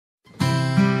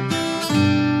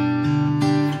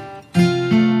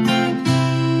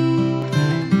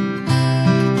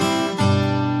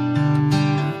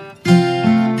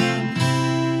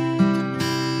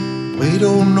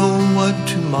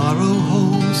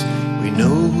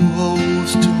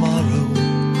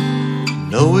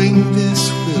knowing this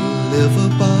we'll live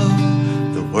above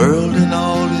the world and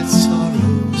all its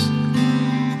sorrows.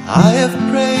 I have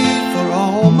prayed for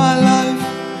all my life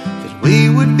that we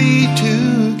would be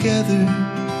together.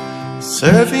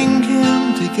 Serving Him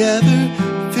together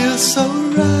feels so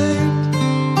right.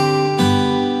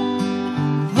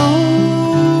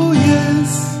 Oh yes,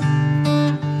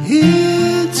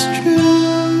 it's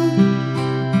true.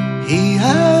 He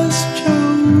has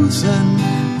chosen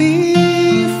me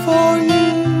for you.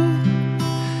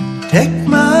 Take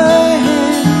my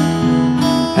hand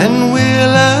and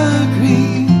we'll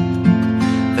agree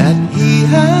that He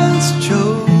has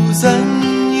chosen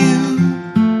you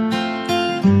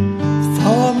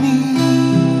for me.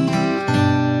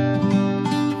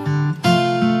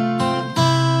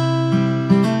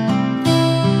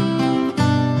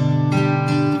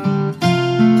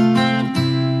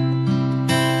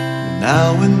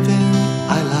 Now and then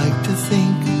I like to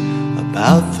think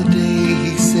about the day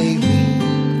He saved me,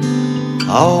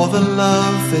 all the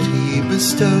love that He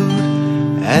bestowed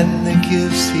and the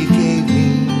gifts He gave me.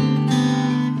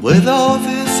 With all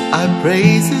this I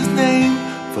praise His name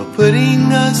for putting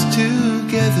us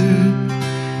together.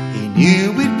 He knew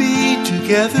we'd be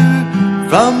together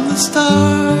from the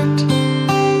start.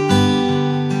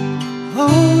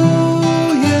 Oh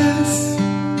yes,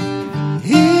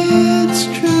 it's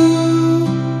true.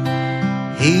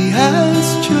 He has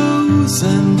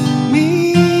chosen me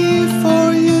for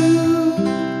you.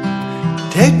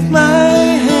 Take my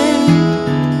hand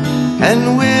and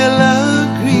we'll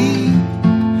agree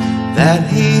that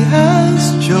He has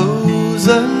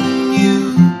chosen you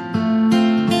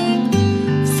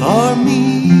for me.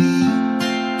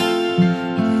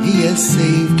 He has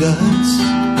saved us,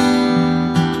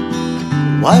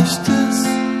 washed us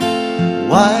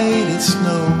white as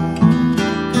snow,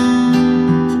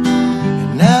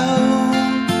 and now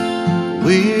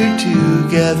we're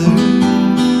together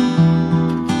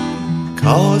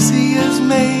 'cause He has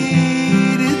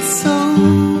made it so.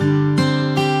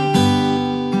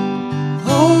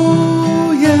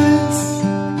 Oh yes,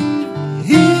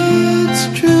 it's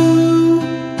true.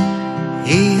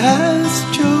 He has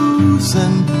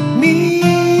chosen me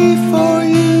for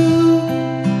you.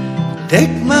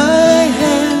 Take my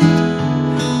hand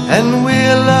and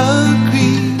we'll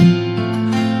agree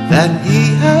that He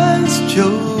has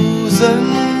chosen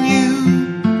you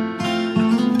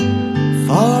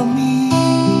for me.